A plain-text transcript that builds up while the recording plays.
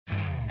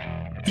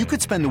You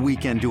could spend the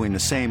weekend doing the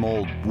same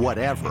old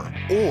whatever,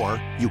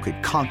 or you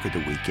could conquer the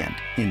weekend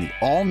in the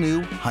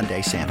all-new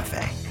Hyundai Santa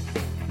Fe.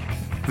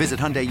 Visit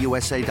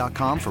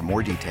HyundaiUSA.com for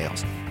more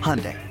details.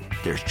 Hyundai,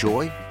 there's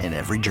joy in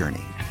every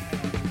journey.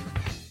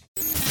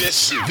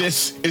 This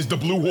is the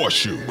Blue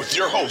Horseshoe with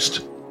your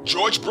host,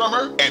 George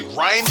Brummer and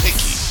Ryan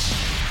Hickey.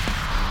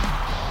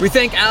 We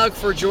thank Alec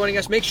for joining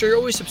us. Make sure you're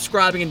always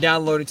subscribing and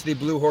downloading to the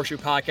Blue Horseshoe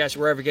podcast,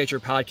 wherever you get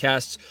your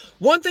podcasts.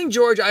 One thing,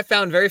 George, I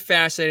found very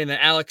fascinating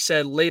that Alec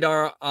said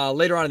later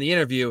on in the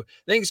interview,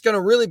 I think it's going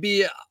to really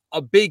be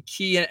a big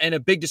key and a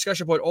big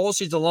discussion point all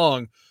season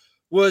long,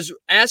 was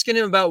asking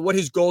him about what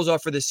his goals are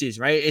for this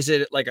season, right? Is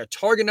it like a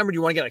target number? Do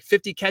you want to get like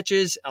 50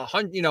 catches,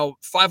 100,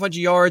 500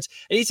 yards?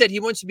 And he said he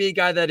wants to be a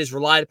guy that is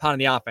relied upon in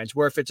the offense,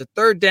 where if it's a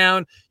third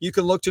down, you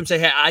can look to him and say,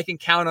 hey, I can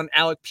count on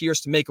Alec Pierce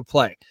to make a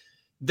play.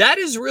 That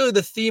is really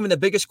the theme and the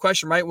biggest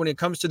question, right, when it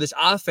comes to this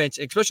offense,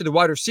 especially the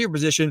wide receiver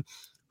position.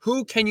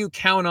 Who can you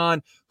count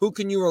on? Who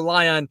can you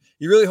rely on?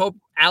 You really hope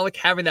Alec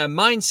having that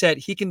mindset,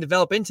 he can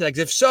develop into that. Because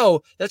if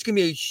so, that's going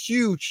to be a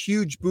huge,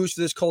 huge boost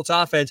for this Colts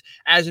offense.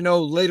 As you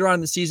know, later on in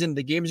the season,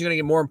 the game is going to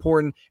get more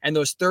important, and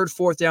those third,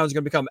 fourth downs are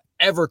going to become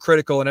ever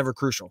critical and ever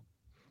crucial.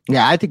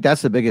 Yeah, I think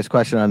that's the biggest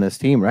question on this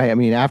team, right? I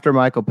mean, after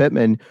Michael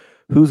Pittman,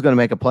 who's going to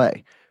make a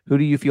play? Who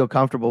do you feel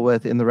comfortable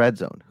with in the red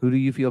zone? Who do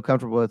you feel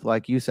comfortable with,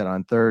 like you said,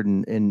 on third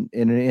and in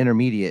an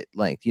intermediate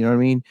length? You know what I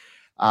mean?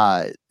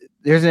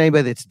 There isn't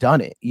anybody that's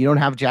done it. You don't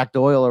have Jack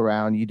Doyle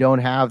around. You don't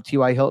have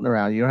T.Y. Hilton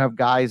around. You don't have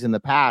guys in the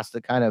past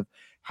that kind of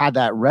had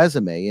that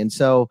resume. And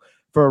so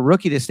for a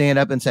rookie to stand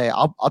up and say,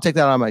 I'll take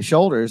that on my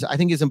shoulders, I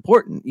think is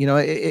important. You know,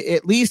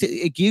 at least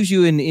it gives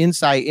you an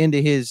insight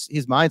into his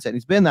mindset.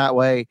 He's been that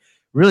way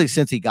really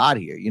since he got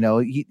here. You know,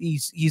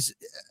 he's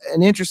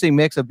an interesting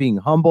mix of being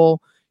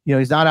humble. You know,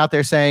 he's not out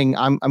there saying,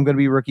 I'm going to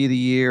be rookie of the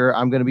year.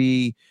 I'm going to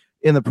be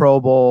in the Pro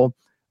Bowl.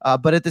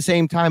 But at the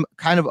same time,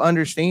 kind of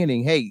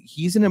understanding, hey,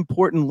 he's an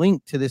important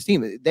link to this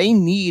team. They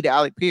need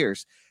Alec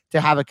Pierce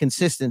to have a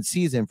consistent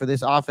season for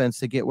this offense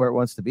to get where it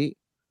wants to be.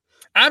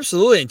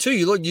 Absolutely. And two,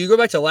 you go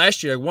back to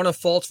last year, one of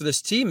the faults for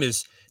this team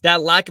is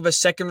that lack of a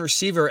second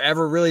receiver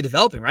ever really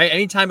developing, right?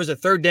 Anytime there's a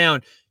third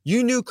down,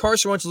 you knew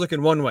Carson Wentz was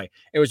looking one way.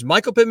 It was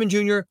Michael Pittman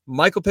Jr.,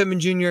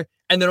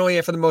 and then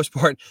only for the most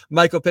part,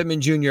 Michael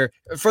Pittman Jr.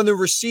 from the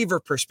receiver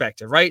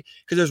perspective, right?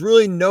 Because there's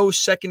really no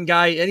second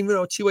guy. And even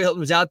though T.Y. Hilton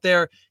was out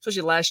there,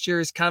 especially last year,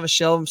 he's kind of a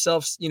shell of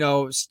himself,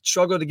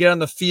 struggled to get on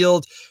the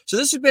field. So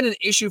this has been an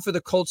issue for the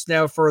Colts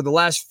now for the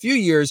last few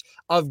years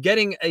of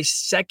getting a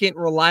second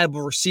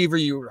reliable receiver.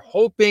 You were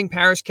hoping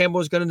Paris Campbell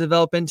was going to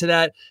develop into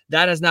that.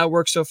 That has not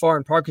worked so far,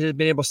 and Parker has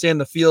been able to stay on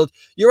the field.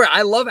 You're right.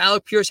 I love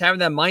Alec Pierce having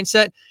that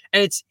mindset.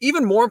 And it's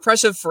even more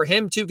impressive for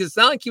him, too, because it's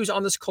not like he was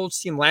on this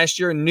Colts team last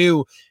year and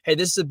knew, hey,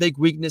 this is a big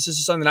weakness. This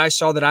is something that I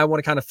saw that I want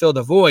to kind of fill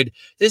the void.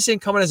 This is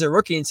coming as a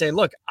rookie and saying,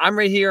 look, I'm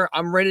right here.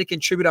 I'm ready to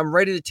contribute. I'm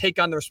ready to take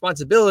on the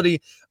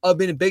responsibility of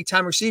being a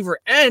big-time receiver.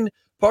 And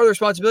part of the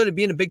responsibility of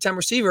being a big-time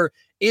receiver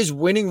is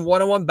winning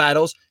one-on-one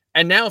battles.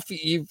 And now if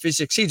he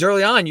succeeds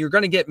early on, you're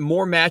going to get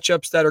more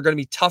matchups that are going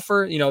to be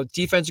tougher. You know,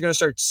 defense are going to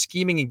start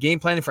scheming and game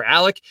planning for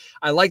Alec.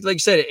 I like you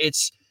said,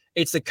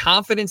 it's the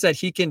confidence that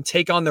he can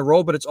take on the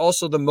role, but it's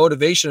also the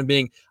motivation of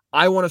being,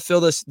 I want to fill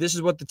this. This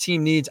is what the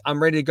team needs.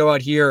 I'm ready to go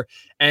out here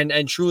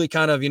and truly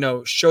kind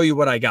of, show you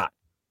what I got.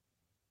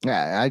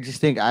 Yeah, I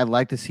just think I'd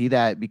like to see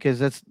that, because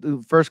that's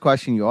the first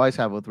question you always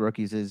have with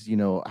rookies is,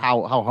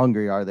 how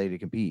hungry are they to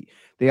compete?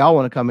 They all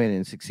want to come in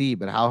and succeed,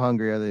 but how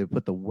hungry are they to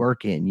put the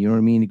work in? You know what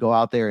I mean? To go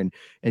out there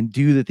and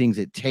do the things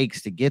it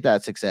takes to get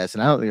that success.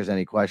 And I don't think there's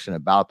any question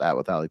about that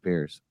with Alec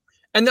Pierce.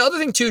 And the other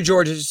thing too,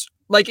 George, is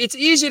it's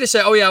easy to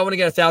say, oh yeah, I want to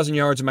get 1,000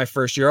 yards in my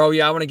first year. Oh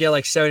yeah, I want to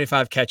get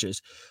 75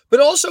 catches. But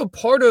also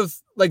part of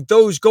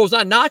those goals,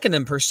 not knocking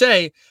them per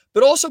se,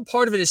 but also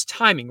part of it is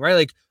timing, right?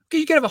 Okay,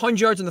 you can have 100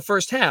 yards in the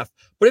first half,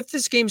 but if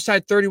this game's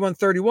tied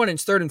 31-31 and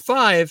it's 3rd and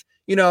 5,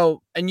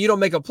 and you don't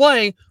make a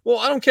play, well,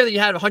 I don't care that you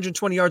had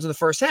 120 yards in the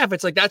first half.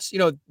 It's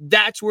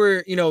that's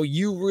where,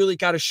 you really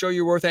got to show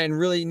your worth and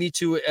really need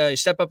to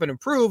step up and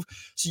improve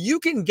so you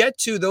can get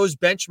to those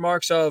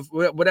benchmarks of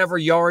whatever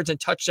yards and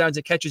touchdowns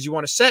and catches you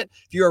want to set.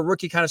 If you're a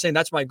rookie kind of saying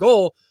that's my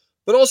goal,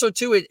 but also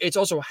too, it's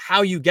also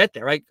how you get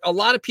there, right? A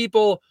lot of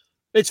people,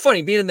 it's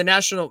funny being in the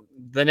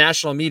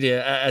national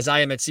media as I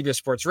am at CBS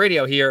Sports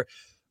Radio here.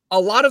 A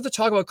lot of the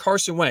talk about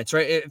Carson Wentz,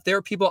 right? If there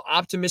are people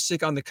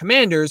optimistic on the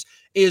Commanders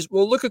is,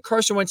 well, look at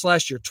Carson Wentz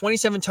last year,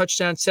 27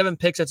 touchdowns, 7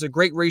 picks. That's a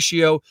great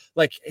ratio.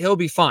 He'll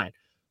be fine.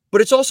 But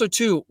it's also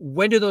too,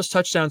 when do those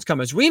touchdowns come?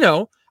 As we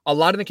know, a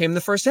lot of them came in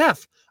the first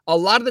half. A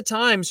lot of the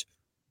times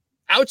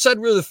outside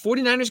really the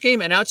 49ers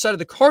game and outside of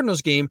the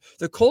Cardinals game,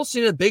 the Colts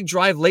needed a big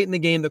drive late in the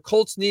game. The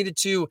Colts needed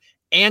to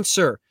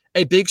answer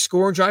a big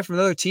scoring drive from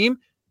another team.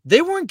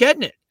 They weren't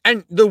getting it.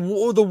 And the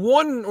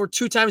one or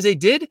two times they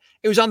did,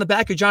 it was on the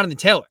back of Jonathan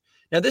Taylor.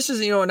 Now, this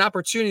is, an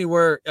opportunity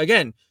where,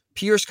 again,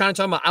 Pierce kind of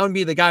talking about, I want to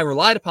be the guy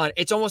relied upon.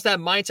 It's almost that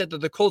mindset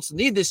that the Colts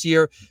need this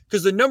year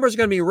because the numbers are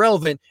going to be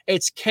irrelevant.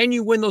 It's, can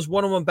you win those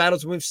one-on-one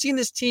battles? And we've seen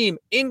this team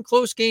in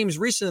close games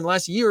recently in the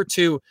last year or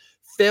two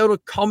fail to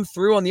come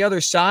through on the other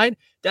side,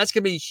 that's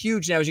going to be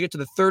huge now as you get to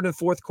the third and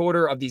fourth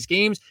quarter of these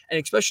games,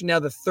 and especially now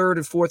the third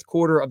and fourth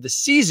quarter of the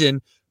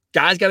season.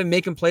 Guys got to be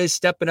making plays,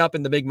 stepping up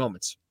in the big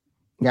moments.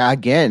 Yeah,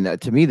 again,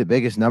 to me, the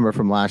biggest number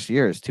from last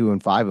year is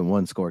 2-5 in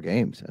one-score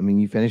games. I mean,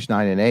 you finished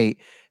 9-8,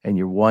 and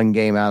you're one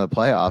game out of the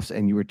playoffs,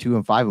 and you were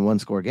 2-5 in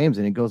one-score games,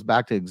 and it goes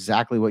back to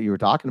exactly what you were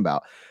talking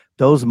about.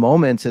 Those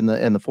moments in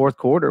the fourth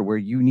quarter where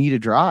you need a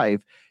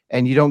drive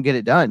and you don't get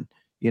it done,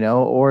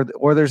 or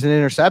there's an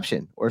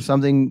interception or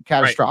something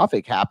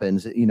catastrophic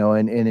happens,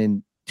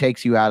 and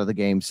takes you out of the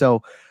game.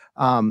 So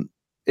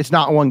it's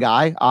not one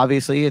guy.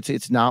 Obviously,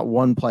 it's not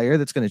one player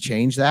that's going to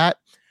change that.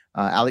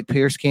 Alec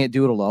Pierce can't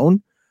do it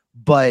alone.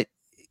 But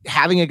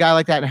having a guy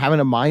like that and having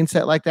a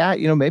mindset like that,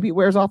 maybe it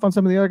wears off on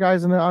some of the other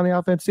guys on the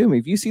offense too. I mean,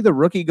 if you see the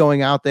rookie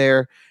going out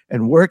there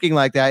and working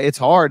like that, it's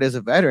hard as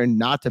a veteran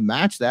not to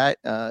match that.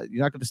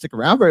 You're not going to stick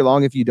around very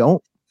long if you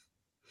don't.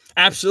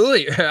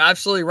 Absolutely.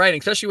 Absolutely right.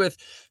 Especially with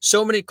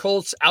so many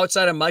Colts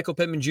outside of Michael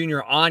Pittman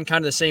Jr. on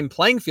kind of the same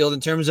playing field in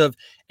terms of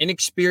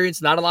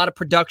inexperience, not a lot of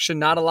production,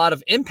 not a lot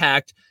of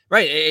impact,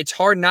 right? It's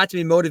hard not to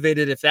be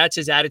motivated if that's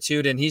his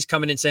attitude and he's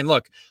coming in saying,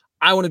 look,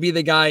 I want to be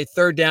the guy,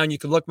 third down, you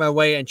can look my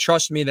way and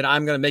trust me that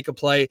I'm going to make a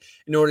play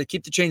in order to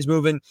keep the chains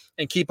moving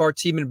and keep our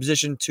team in a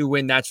position to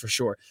win, that's for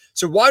sure.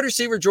 So wide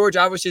receiver, George,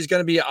 obviously is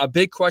going to be a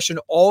big question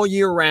all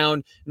year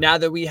round now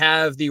that we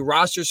have the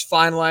rosters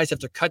finalized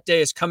after cut day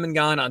has come and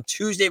gone. On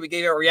Tuesday, we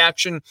gave our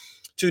reaction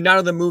to not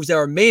only the moves that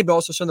were made, but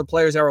also some of the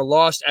players that were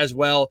lost as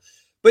well.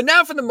 But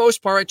now, for the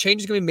most part,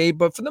 change is going to be made.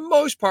 But for the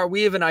most part,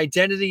 we have an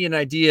identity and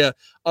idea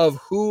of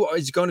who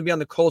is going to be on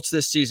the Colts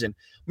this season.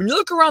 When you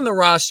look around the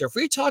roster, if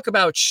we talk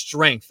about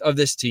strength of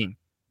this team,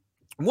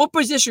 what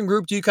position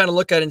group do you kind of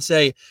look at and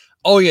say,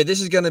 oh, yeah, this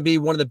is going to be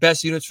one of the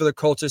best units for the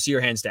Colts this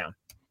year, hands down?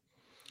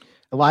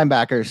 The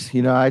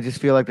linebackers, I just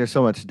feel like there's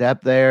so much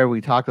depth there.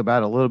 We talked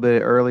about a little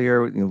bit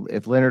earlier.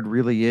 If Leonard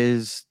really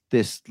is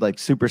this like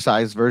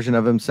supersized version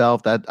of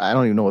himself, that I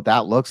don't even know what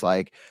that looks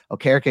like.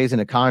 Okerke's in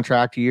a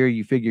contract year.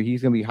 You figure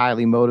he's going to be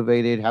highly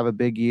motivated, have a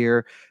big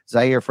year.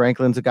 Zaire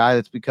Franklin's a guy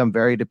that's become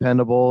very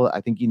dependable.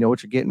 I think you know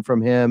what you're getting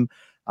from him.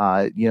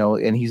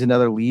 And he's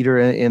another leader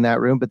in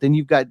that room. But then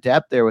you've got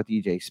depth there with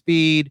EJ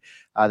Speed.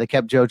 They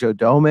kept JoJo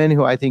Doman,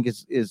 who I think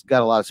is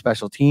got a lot of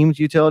special teams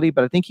utility,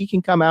 but I think he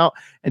can come out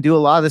and do a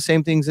lot of the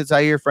same things that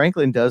Zaire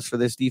Franklin does for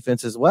this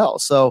defense as well.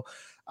 So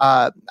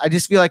I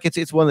just feel like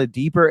it's one of the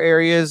deeper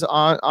areas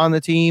on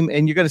the team,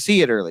 and you're going to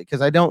see it early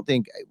because I don't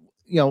think,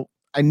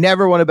 I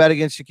never want to bet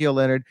against Shaquille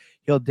Leonard.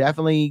 He'll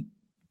definitely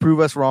prove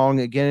us wrong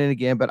again and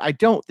again, but I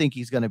don't think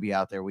he's going to be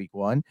out there week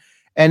one.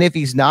 And if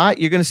he's not,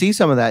 you're going to see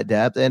some of that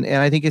depth. And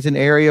I think it's an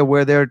area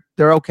where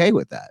they're okay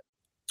with that.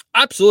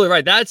 Absolutely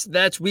right.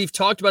 That's we've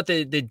talked about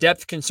the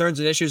depth concerns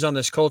and issues on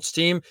this Colts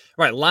team.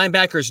 Right,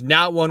 linebackers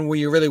not one where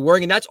you're really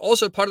worrying, and that's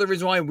also part of the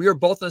reason why we are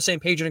both on the same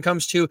page when it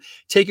comes to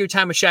take your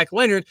time with Shaq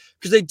Leonard,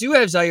 because they do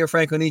have Zaire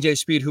Franklin and EJ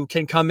Speed who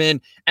can come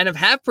in and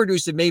have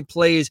produced and made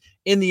plays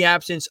in the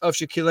absence of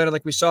Shaquille Leonard,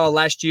 like we saw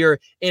last year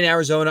in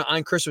Arizona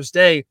on Christmas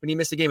Day when he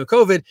missed a game of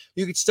COVID.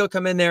 You could still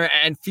come in there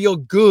and feel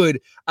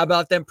good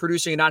about them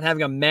producing and not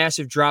having a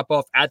massive drop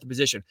off at the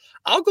position.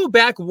 I'll go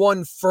back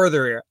one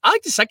further here. I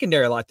like the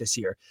secondary a lot this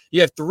year. You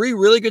have three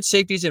really good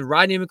safeties in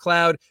Rodney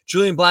McLeod,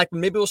 Julian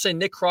Blackman. Maybe we'll say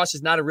Nick Cross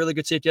is not a really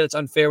good safety. That's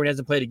unfair when he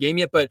hasn't played a game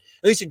yet, but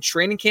at least in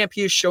training camp,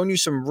 he has shown you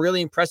some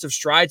really impressive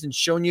strides and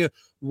shown you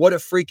what a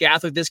freak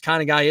athlete this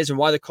kind of guy is and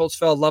why the Colts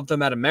fell in love with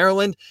him out of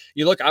Maryland.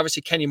 You look,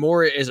 obviously, Kenny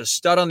Moore is a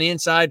stud on the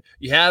inside.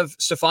 You have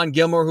Stephon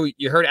Gilmore, who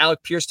you heard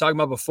Alec Pierce talking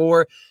about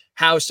before,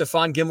 how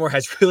Stephon Gilmore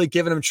has really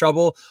given him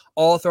trouble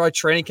all throughout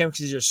training camp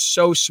because he's just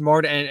so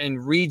smart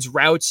and reads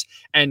routes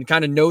and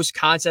kind of knows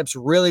concepts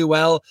really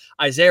well.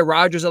 Isaiah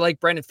Rodgers, I like.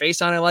 Brandon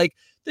Faison, I like.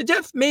 The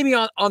depth maybe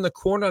on the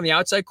corner, on the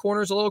outside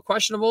corner is a little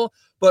questionable,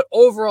 but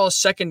overall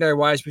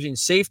secondary-wise between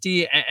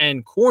safety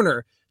and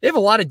corner, they have a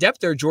lot of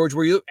depth there, George,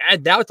 where you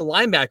add that with the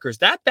linebackers.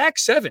 That back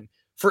seven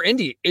for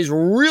Indy is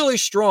really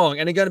strong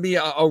and it's going to be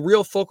a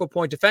real focal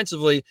point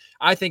defensively.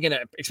 I think,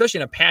 especially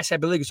in a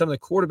pass-happy league with some of the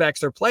quarterbacks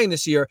they're playing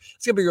this year,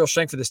 it's going to be a real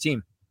strength for this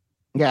team.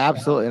 Yeah,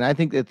 absolutely. And I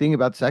think the thing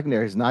about the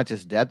secondary is not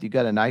just depth. You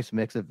got a nice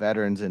mix of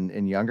veterans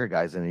and younger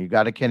guys in it. You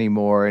got a Kenny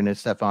Moore and a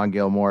Stephon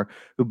Gilmore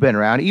who've been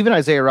around. Even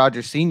Isaiah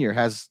Rodgers Sr.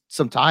 has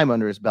some time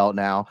under his belt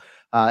now.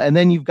 And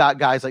then you've got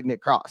guys like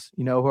Nick Cross,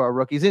 who are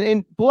rookies.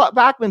 And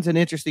Blackman's an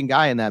interesting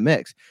guy in that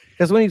mix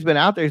because when he's been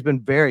out there, he's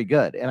been very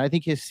good. And I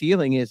think his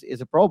ceiling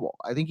is a Pro Bowl.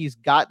 I think he's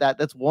got that.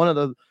 That's one of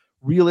the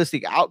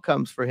realistic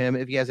outcomes for him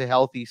if he has a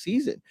healthy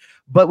season.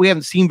 But we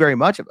haven't seen very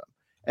much of him.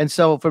 And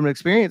so from an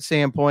experience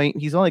standpoint,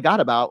 he's only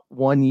got about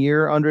 1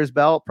 year under his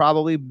belt,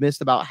 probably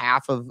missed about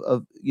half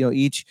of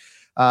each.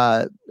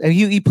 And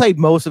he played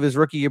most of his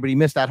rookie year, but he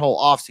missed that whole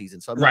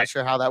offseason. So I'm not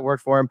sure how that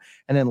worked for him.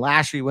 And then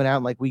last year he went out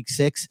in like week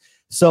 6.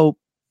 So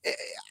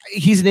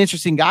he's an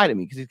interesting guy to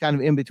me because he's kind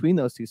of in between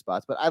those two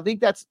spots. But I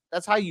think that's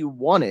how you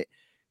want it,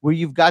 where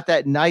you've got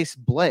that nice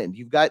blend.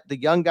 You've got the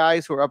young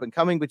guys who are up and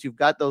coming, but you've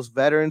got those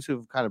veterans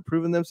who've kind of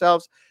proven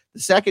themselves.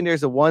 The secondary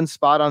is the one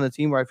spot on the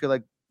team where I feel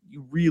like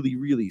you really,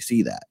 really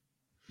see that.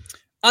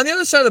 On the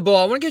other side of the ball,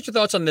 I want to get your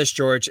thoughts on this,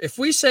 George. If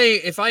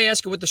I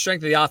ask you what the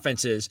strength of the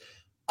offense is,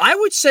 I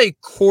would say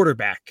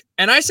quarterback.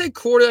 And I say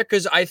quarterback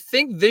because I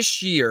think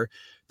this year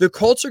the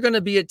Colts are going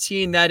to be a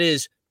team that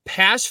is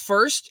pass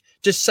first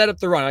to set up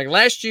the run. Like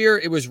last year,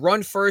 it was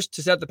run first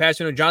to set up the pass.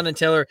 Jonathan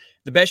Taylor,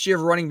 the best year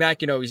of running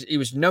back, he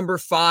was number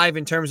 5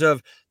 in terms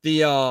of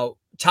the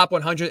top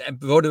 100 and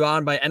voted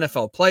on by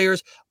NFL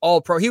players,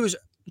 all pro. He was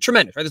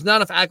tremendous, right? There's not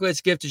enough accolades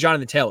to give to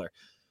Jonathan Taylor.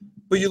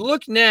 But you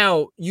look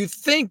now, you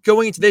think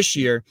going into this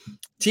year,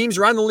 teams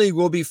around the league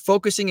will be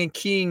focusing and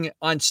keying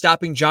on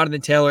stopping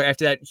Jonathan Taylor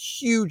after that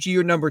huge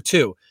year number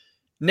 2.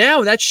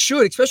 Now that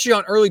should, especially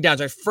on early downs,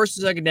 like first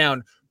and second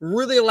down,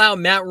 really allow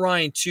Matt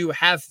Ryan to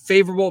have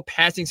favorable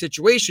passing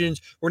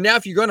situations where now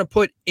if you're going to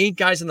put 8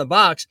 guys in the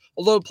box,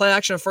 a little play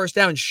action on first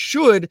down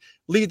should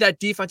leave that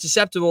defense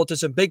susceptible to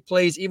some big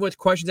plays, even with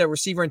questions at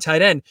receiver and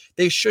tight end.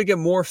 They should get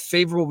more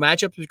favorable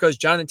matchups because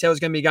Jonathan Taylor is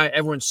going to be a guy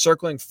everyone's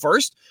circling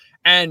first.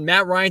 And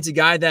Matt Ryan's a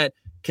guy that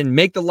can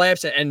make the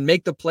layups and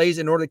make the plays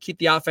in order to keep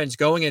the offense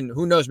going. And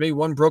who knows, maybe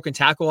one broken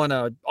tackle on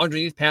a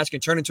underneath pass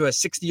can turn into a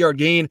 60-yard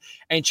gain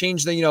and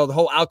change the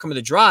whole outcome of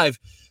the drive.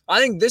 I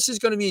think this is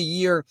going to be a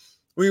year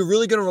where you're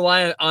really going to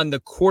rely on the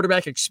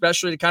quarterback,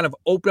 especially to kind of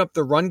open up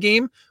the run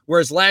game.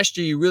 Whereas last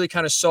year, you really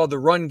kind of saw the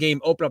run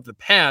game open up the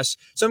pass.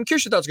 So I'm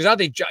curious your thoughts, because I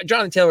think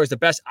Jonathan Taylor is the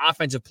best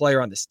offensive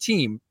player on this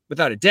team,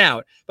 without a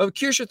doubt. But I'm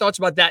curious your thoughts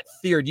about that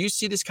theory. Do you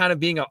see this kind of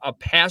being a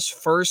pass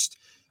first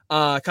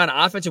kind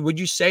of offense? And would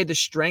you say the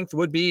strength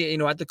would be,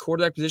 at the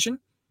quarterback position?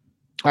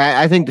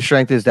 I think the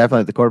strength is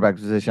definitely at the quarterback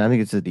position. I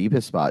think it's the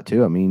deepest spot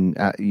too. I mean,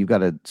 you've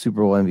got a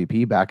Super Bowl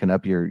MVP backing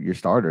up your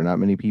starter. Not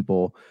many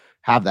people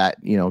have that,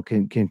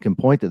 can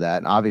point to that.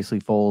 And obviously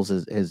Foles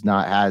has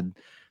not had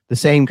the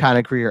same kind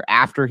of career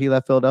after he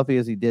left Philadelphia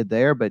as he did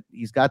there, but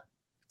he's got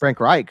Frank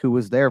Reich, who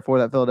was there for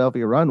that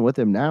Philadelphia run, with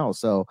him now.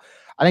 So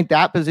I think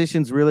that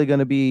position's really going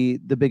to be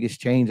the biggest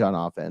change on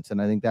offense. And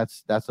I think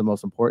that's the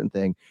most important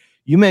thing.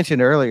 You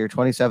mentioned earlier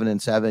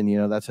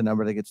 27-7, that's a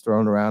number that gets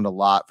thrown around a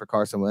lot for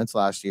Carson Wentz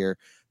last year.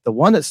 The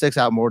one that sticks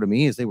out more to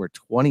me is they were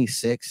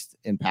 26th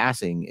in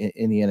passing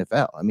in the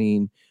NFL. I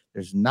mean,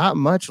 there's not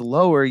much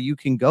lower you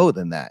can go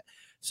than that.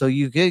 So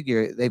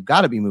they've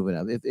got to be moving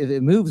up. If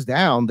it moves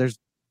down, there's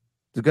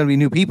going to be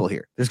new people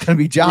here. There's going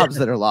to be jobs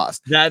that are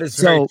lost. That is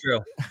very true.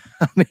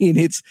 I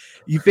mean,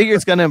 you figure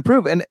it's going to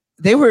improve. And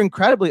they were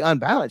incredibly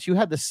unbalanced. You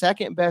had the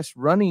second best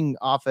running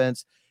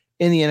offense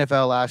in the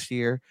NFL last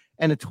year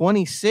and a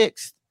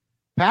 26th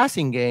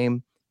passing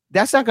game.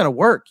 That's not going to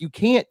work. You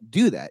can't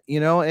do that,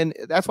 and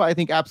that's why I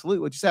think absolutely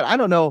what you said. I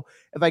don't know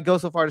if I go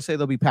so far to say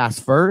they'll be pass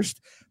first,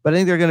 but I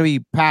think they're going to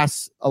be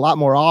pass a lot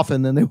more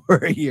often than they were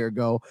a year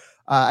ago.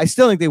 I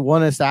still think they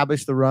want to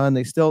establish the run.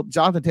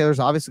 Jonathan Taylor's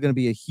obviously going to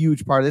be a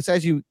huge part of this,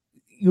 as you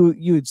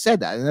had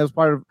said that, and that was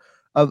part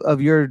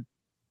of your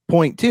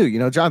point too.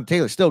 Jonathan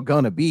Taylor's still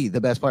going to be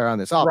the best player on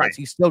this offense. Right.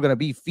 He's still going to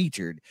be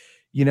featured.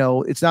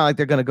 It's not like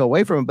they're going to go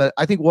away from him. But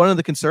I think one of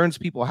the concerns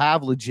people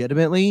have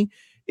legitimately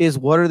is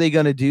what are they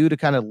going to do to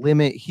kind of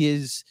limit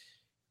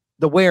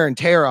the wear and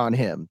tear on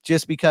him,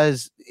 just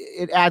because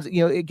it adds,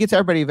 it gets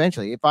everybody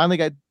eventually. It finally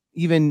got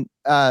even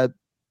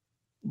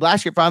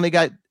last year, finally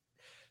got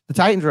the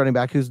Titans running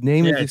back whose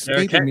name is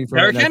escaping me.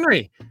 Derrick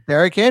Henry.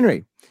 Derrick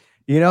Henry.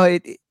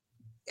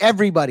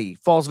 Everybody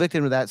falls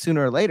victim to that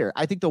sooner or later.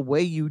 I think the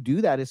way you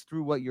do that is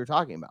through what you're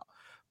talking about,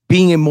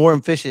 being a more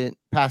efficient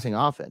passing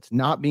offense,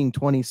 not being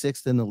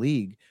 26th in the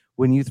league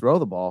when you throw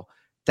the ball.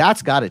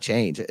 That's got to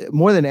change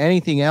more than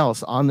anything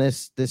else on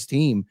this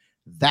team.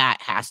 That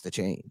has to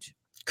change.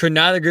 Could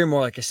not agree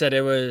more. Like I said,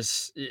 it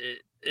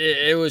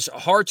was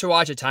hard to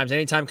watch at times,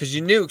 anytime, because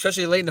you knew,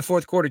 especially late in the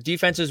fourth quarter,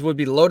 defenses would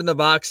be loading the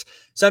box.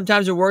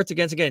 Sometimes it worked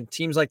against, again,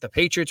 teams like the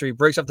Patriots where he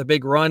breaks up the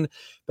big run.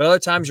 But other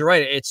times, you're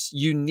right.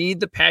 You need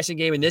the passing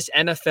game in this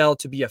NFL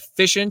to be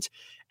efficient.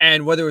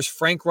 And whether it was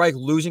Frank Reich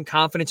losing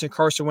confidence in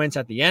Carson Wentz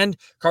at the end,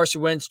 Carson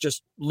Wentz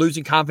just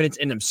losing confidence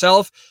in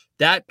himself,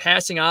 that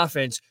passing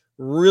offense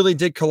really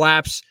did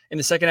collapse in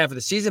the second half of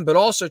the season, but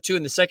also too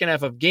in the second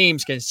half of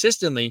games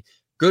consistently.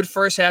 Good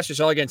first halves. We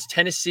saw against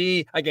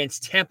Tennessee,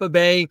 against Tampa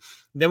Bay.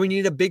 Then we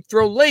needed a big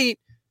throw late.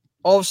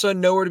 All of a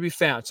sudden, nowhere to be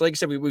found. So like I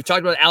said, we've talked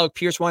about Alec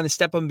Pierce wanting to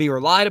step up and be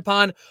relied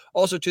upon.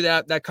 Also to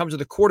that comes with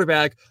the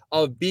quarterback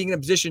of being in a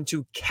position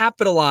to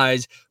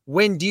capitalize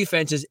when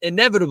defenses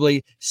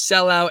inevitably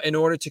sell out in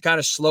order to kind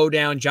of slow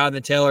down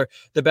Jonathan Taylor,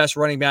 the best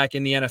running back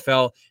in the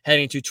NFL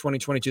heading into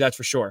 2022. That's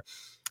for sure.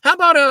 How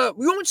about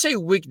we won't say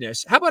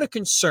weakness. How about a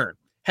concern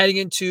heading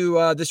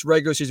into this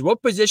regular season?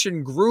 What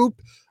position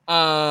group?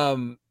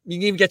 You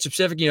can even get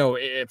specific,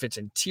 if it's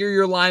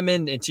interior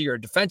lineman, interior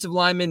defensive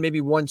lineman,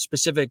 maybe one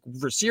specific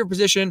receiver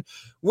position.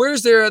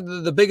 Where's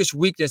the biggest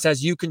weakness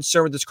as you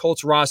concern with this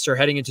Colts roster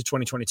heading into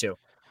 2022?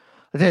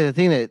 I tell you, the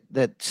thing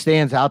that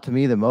stands out to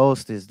me the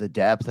most is the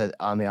depth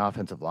on the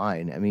offensive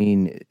line. I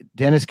mean,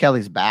 Dennis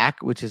Kelly's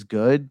back, which is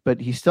good, but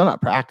he's still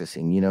not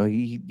practicing.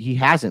 He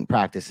hasn't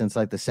practiced since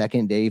like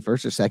the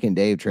first or second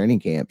day of training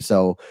camp.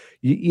 So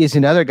he's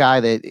another guy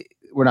that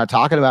we're not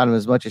talking about him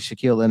as much as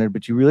Shaquille Leonard,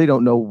 but you really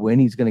don't know when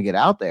he's going to get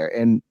out there.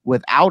 And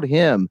without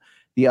him,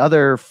 The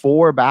other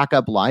 4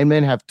 backup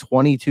linemen have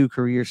 22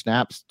 career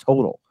snaps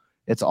total.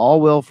 It's all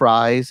Will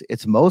Fries.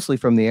 It's mostly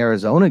from the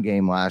Arizona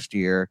game last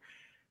year.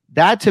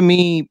 That to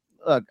me,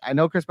 look, I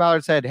know Chris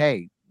Ballard said,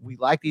 hey, we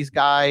like these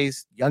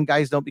guys. Young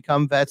guys don't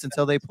become vets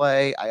until they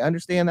play. I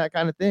understand that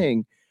kind of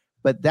thing.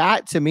 But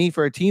that to me,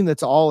 for a team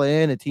that's all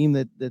in, a team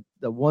that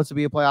wants to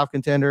be a playoff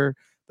contender,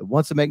 that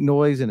wants to make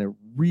noise in a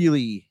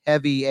really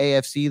heavy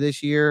AFC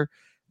this year,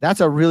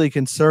 that's a really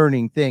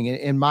concerning thing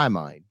in my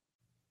mind.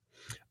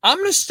 I'm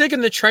going to stick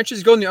in the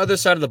trenches, go on the other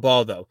side of the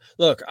ball, though.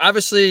 Look,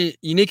 obviously,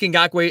 Unique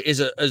Ngakoue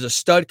is a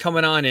stud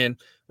coming on in,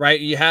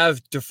 right? You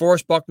have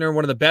DeForest Buckner,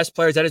 one of the best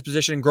players at his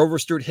position, Grover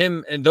Stewart,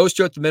 him, and those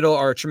two at the middle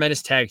are a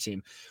tremendous tag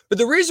team. But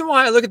the reason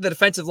why I look at the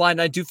defensive line,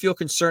 and I do feel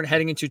concerned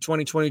heading into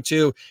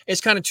 2022,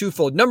 is kind of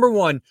twofold. Number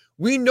one,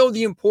 we know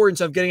the importance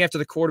of getting after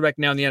the quarterback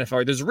now in the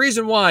NFL. There's a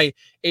reason why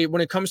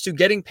when it comes to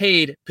getting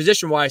paid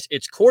position-wise,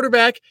 it's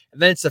quarterback and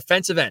then it's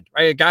defensive end,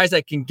 right? Guys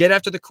that can get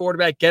after the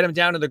quarterback, get him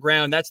down to the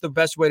ground. That's the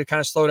best way to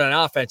kind of slow down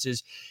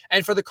offenses.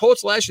 And for the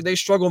Colts last year, they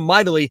struggled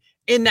mightily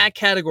in that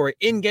category,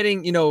 in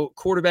getting,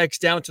 quarterbacks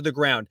down to the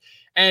ground.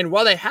 And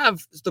while they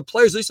have the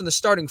players, at least in the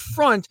starting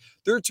front,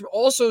 there are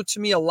also, to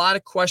me, a lot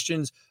of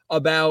questions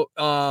about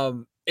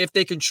if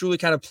they can truly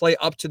kind of play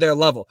up to their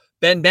level.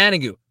 Ben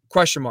Banogu,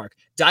 question mark.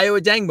 Dio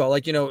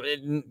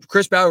Adengbo,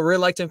 Chris Bauer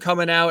really liked him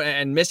coming out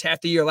and missed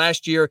half the year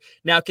last year.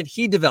 Now, can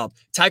he develop?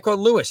 Tyquan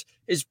Lewis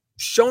is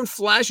shown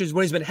flashes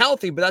when he's been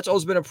healthy, but that's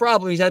always been a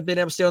problem. He's not been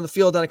able to stay on the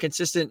field on a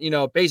consistent,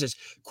 basis.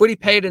 Quiddy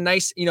paid a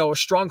nice, a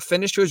strong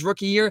finish to his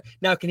rookie year.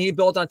 Now, can he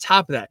build on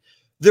top of that?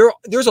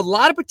 There's a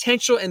lot of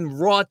potential and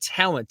raw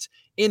talent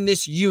in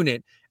this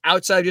unit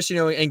outside just,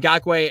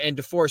 Ngakoue and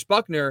DeForest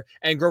Buckner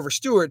and Grover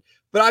Stewart.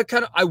 But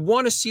I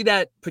want to see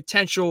that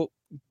potential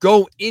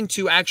go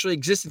into actually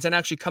existence and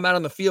actually come out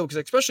on the field,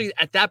 because especially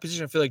at that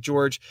position, I feel like,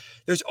 George,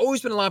 there's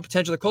always been a lot of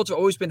potential. The Colts have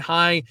always been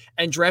high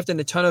and drafted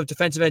a ton of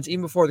defensive ends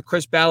even before the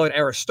Chris Ballard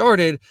era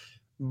started,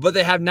 but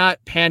they have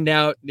not panned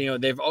out.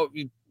 They've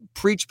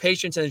preached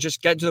patience and it's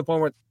just getting to the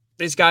point where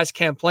these guys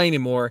can't play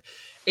anymore.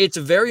 It's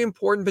a very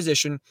important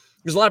position.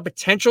 There's a lot of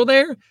potential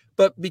there,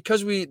 but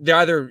because they're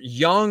either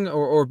young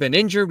or been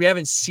injured, we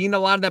haven't seen a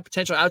lot of that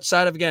potential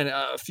outside of, again,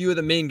 a few of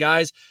the main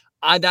guys.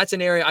 That's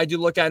an area I do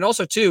look at. And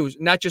also, too,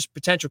 not just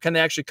potential, can they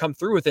actually come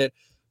through with it?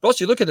 But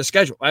also, you look at the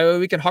schedule.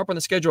 We can harp on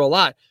the schedule a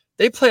lot.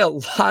 They play a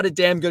lot of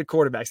damn good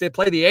quarterbacks. They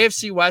play the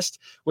AFC West,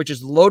 which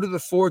is loaded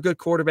with 4 good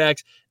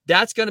quarterbacks.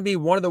 That's going to be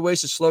one of the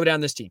ways to slow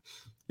down this team.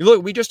 You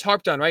look, we just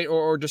harped on, right,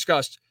 or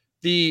discussed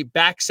the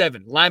back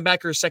 7,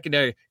 linebacker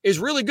secondary is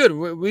really good.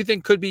 We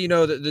think could be,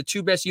 the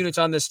 2 best units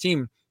on this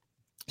team,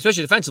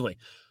 especially defensively.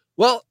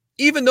 Well,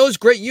 even those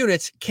great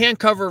units can't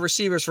cover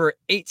receivers for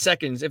 8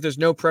 seconds if there's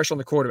no pressure on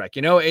the quarterback.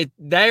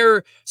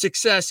 Their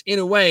success, in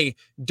a way,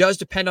 does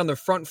depend on the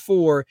front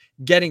 4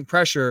 getting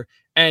pressure.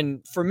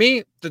 And for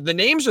me, the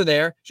names are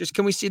there. Just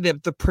can we see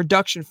the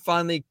production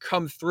finally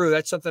come through?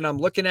 That's something I'm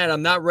looking at.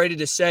 I'm not ready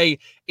to say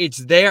it's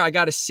there. I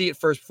got to see it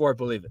first before I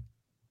believe it.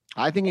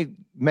 I think you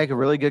make a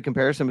really good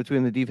comparison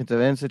between the defensive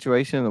end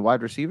situation and the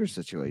wide receiver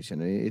situation.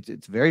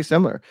 It's very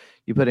similar.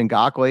 You put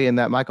Ngakoue in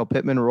that Michael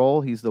Pittman role.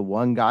 He's the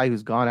one guy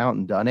who's gone out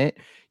and done it.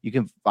 You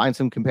can find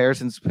some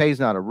comparisons. Pay's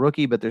not a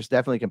rookie, but there's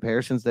definitely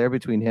comparisons there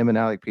between him and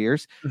Alec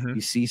Pierce. Mm-hmm.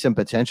 You see some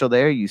potential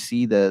there. You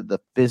see the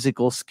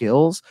physical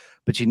skills,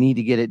 but you need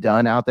to get it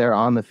done out there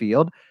on the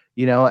field.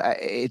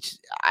 I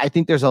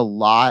think there's a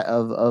lot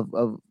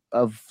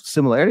of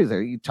similarities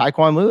there.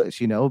 Tyquan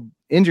Lewis,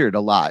 injured a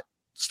lot.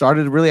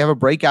 Started to really have a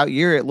breakout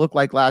year, it looked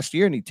like last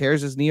year, and he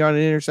tears his knee on an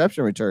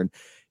interception return.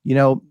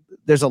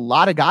 There's a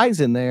lot of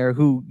guys in there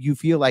who you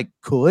feel like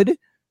could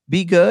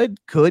be good,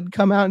 could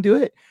come out and do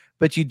it,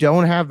 but you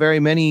don't have very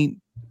many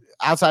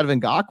outside of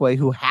Ngakoue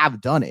who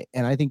have done it.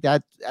 And I think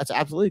that's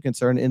absolutely a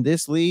concern in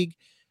this league.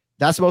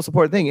 That's the most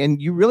important thing.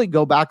 And you really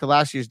go back to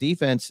last year's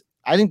defense.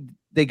 I think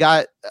they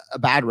got a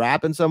bad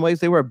rap in some ways.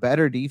 They were a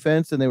better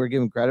defense than they were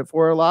given credit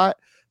for a lot.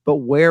 But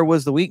where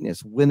was the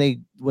weakness? When they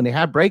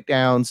had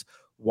breakdowns,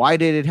 why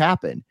did it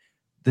happen?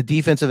 The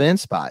defensive end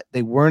spot.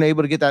 They weren't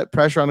able to get that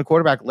pressure on the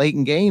quarterback late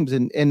in games.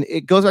 And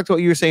it goes back to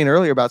what you were saying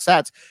earlier about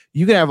stats.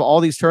 You can have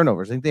all these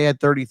turnovers. I think they had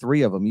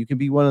 33 of them. You can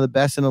be one of the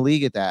best in the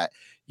league at that.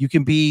 You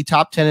can be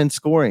top 10 in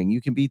scoring. You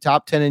can be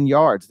top 10 in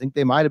yards. I think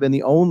they might have been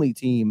the only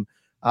team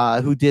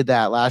who did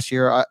that last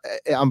year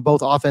on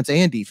both offense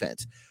and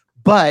defense.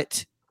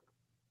 But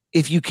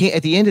if you can't,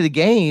 at the end of the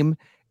game,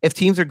 if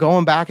teams are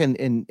going back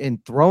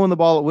and throwing the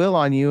ball at will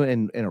on you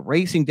and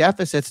erasing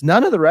deficits,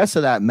 none of the rest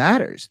of that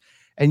matters.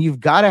 And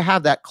you've got to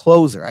have that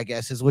closer, I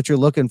guess, is what you're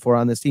looking for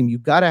on this team.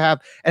 You've got to have,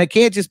 and it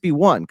can't just be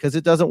one, because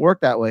it doesn't work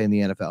that way in the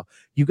NFL.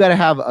 You've got to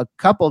have a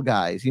couple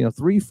guys,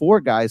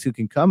 3-4 guys who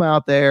can come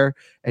out there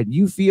and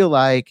you feel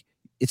like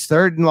it's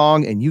 3rd and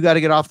long and you got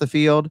to get off the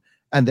field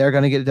and they're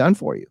going to get it done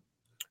for you.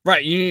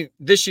 Right. You need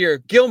this year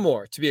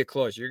Gilmore to be a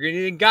closer. You're going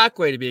to need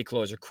Ngakoue to be a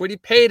closer. Quiddy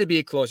Pay to be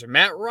a closer.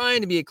 Matt Ryan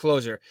to be a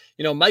closer.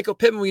 Michael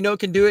Pittman, we know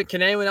can do it.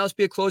 Can anyone else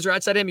be a closer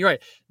outside him? You're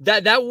right.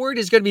 That word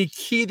is going to be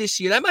key this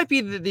year. That might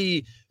be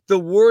the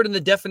word and the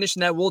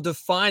definition that will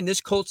define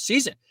this Colts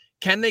season.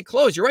 Can they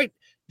close? You're right.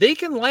 they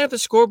can light up the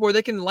scoreboard.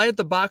 They can light up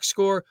the box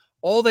score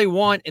all they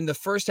want in the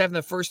first half and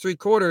the first 3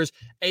 quarters.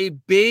 A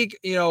big,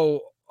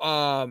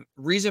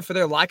 reason for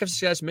their lack of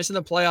success, missing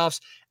the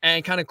playoffs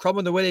and kind of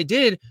crumbling the way they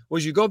did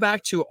was you go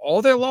back to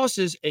all their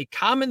losses. A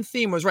common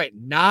theme was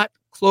not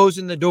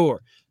closing the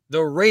door.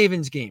 The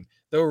Ravens game,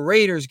 the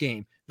Raiders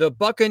game, the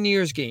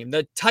Buccaneers game,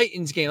 the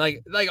Titans game,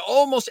 like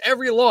almost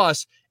every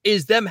loss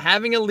is them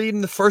having a lead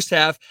in the first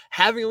half,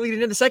 having a lead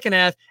in the second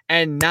half,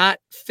 and not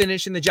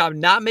finishing the job,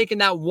 not making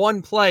that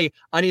one play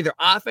on either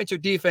offense or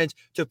defense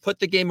to put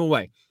the game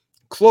away.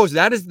 Close.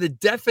 That is the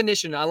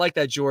definition. I like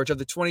that, George, of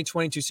the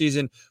 2022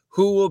 season.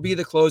 Who will be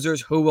the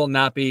closers? Who will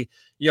not be?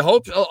 You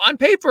hope on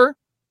paper,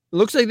 it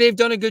looks like they've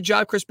done a good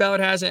job. Chris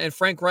Ballard has, and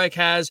Frank Reich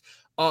has,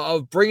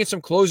 of bringing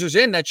some closers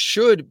in that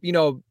should,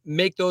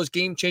 make those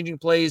game-changing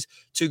plays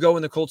to go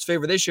in the Colts'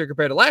 favor this year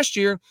compared to last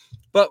year.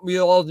 But we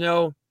all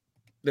know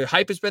the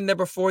hype has been there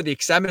before. The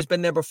excitement has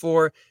been there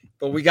before.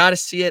 But we got to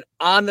see it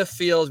on the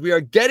field. We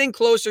are getting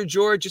closer,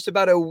 George, just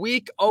about a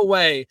week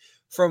away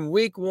from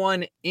week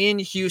 1 in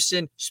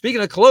Houston.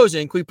 Speaking of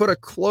closing, can we put a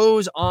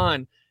close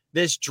on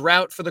this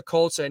drought for the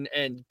Colts and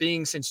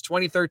being since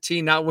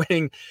 2013 not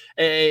winning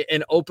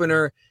an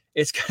opener?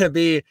 It's going to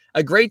be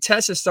a great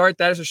test to start,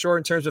 that is for sure,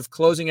 in terms of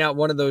closing out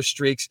one of those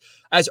streaks.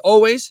 As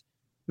always,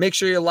 make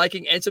sure you're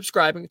liking and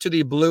subscribing to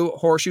the Blue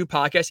Horseshoe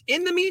Podcast.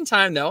 In the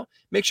meantime, though,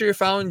 make sure you're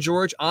following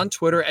George on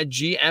Twitter at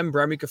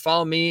GMBrem. You can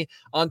follow me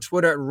on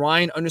Twitter at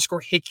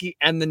Ryan_Hickey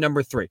and the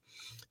number 3.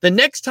 The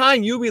next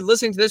time you'll be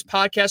listening to this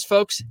podcast,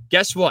 folks,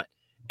 guess what?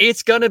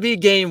 It's going to be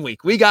game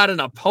week. We got an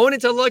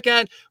opponent to look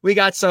at. We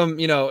got some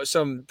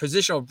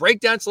positional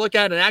breakdowns to look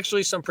at, and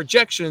actually some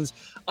projections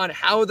on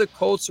how the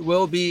Colts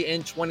will be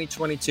in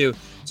 2022.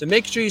 So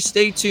make sure you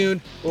stay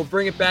tuned. We'll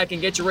bring it back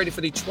and get you ready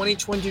for the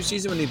 2022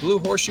 season when the Blue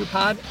Horseshoe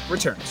Pod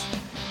returns.